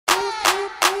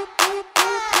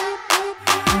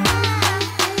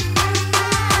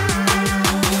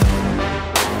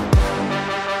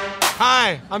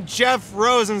I'm Jeff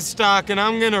Rosenstock, and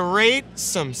I'm gonna rate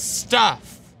some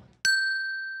stuff.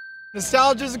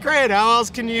 Nostalgia's great. How else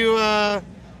can you, I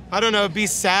don't know, be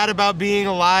sad about being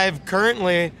alive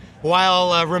currently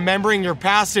while remembering your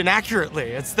past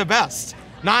inaccurately? It's the best.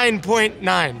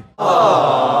 9.9.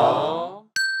 Aww.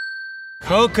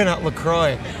 Coconut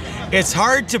LaCroix. It's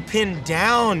hard to pin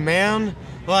down, man.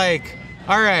 Like,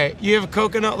 all right, you have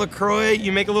coconut LaCroix,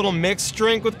 you make a little mixed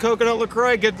drink with coconut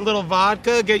LaCroix, get a little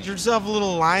vodka, get yourself a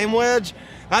little lime wedge.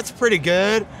 That's pretty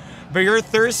good. But you're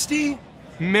thirsty,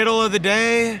 middle of the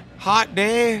day, hot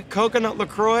day, coconut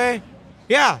LaCroix.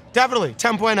 Yeah, definitely,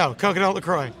 10.0, coconut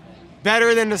LaCroix.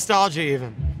 Better than nostalgia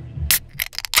even.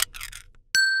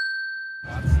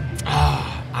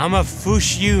 I'm a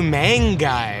Fushu Mang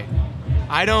guy.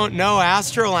 I don't know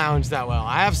Astro Lounge that well.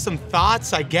 I have some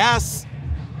thoughts, I guess.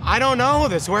 I don't know,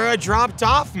 that's where I dropped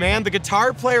off, man. The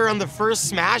guitar player on the first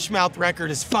Smash Mouth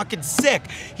record is fucking sick.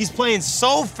 He's playing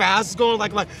so fast, it's going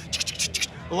like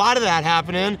a lot of that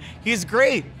happening. He's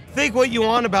great. Think what you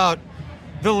want about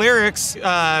the lyrics,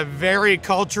 very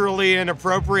culturally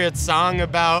inappropriate song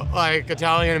about like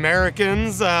Italian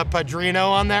Americans, Padrino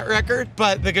on that record.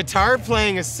 But the guitar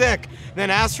playing is sick.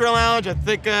 Then Astro Lounge, I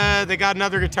think they got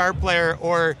another guitar player,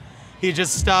 or he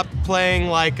just stopped playing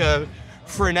like a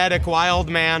frenetic wild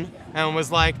man and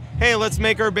was like, hey, let's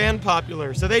make our band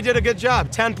popular. So they did a good job.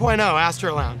 10.0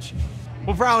 Astro Lounge.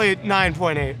 Well, probably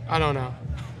 9.8, I don't know.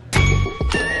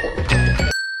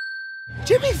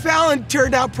 Jimmy Fallon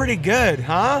turned out pretty good,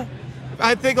 huh?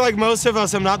 I think like most of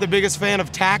us, I'm not the biggest fan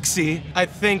of Taxi. I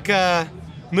think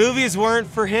movies weren't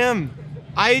for him.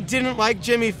 I didn't like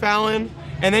Jimmy Fallon,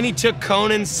 and then he took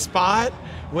Conan's spot,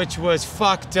 which was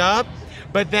fucked up.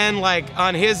 But then like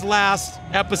on his last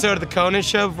episode of the Conan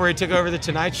show before he took over the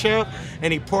Tonight Show,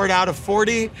 and he poured out a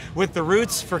 40 with the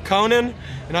Roots for Conan,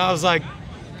 and I was like,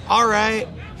 all right,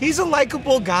 he's a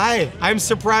likable guy. I'm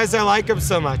surprised I like him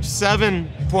so much.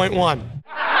 7.1.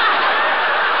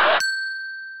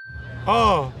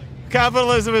 Oh,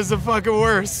 capitalism is the fucking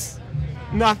worst.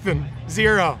 Nothing,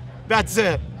 0, that's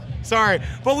it. Sorry,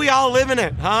 but we all live in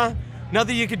it, huh?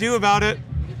 Nothing you could do about it.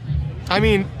 I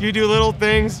mean, you do little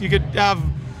things. You could have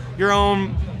your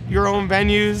own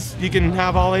venues. You can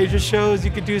have all ages shows.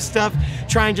 You could do stuff.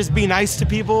 Try and just be nice to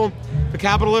people. But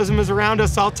capitalism is around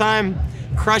us all the time,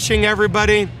 crushing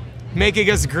everybody, making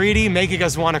us greedy, making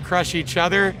us want to crush each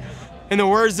other. In the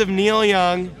words of Neil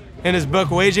Young in his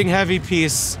book, Waging Heavy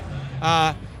Peace,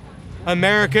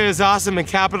 America is awesome and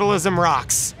capitalism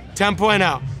rocks.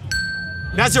 10.0.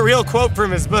 That's a real quote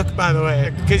from his book, by the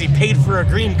way, because he paid for a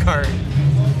green card.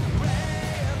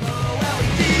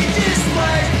 This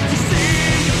way.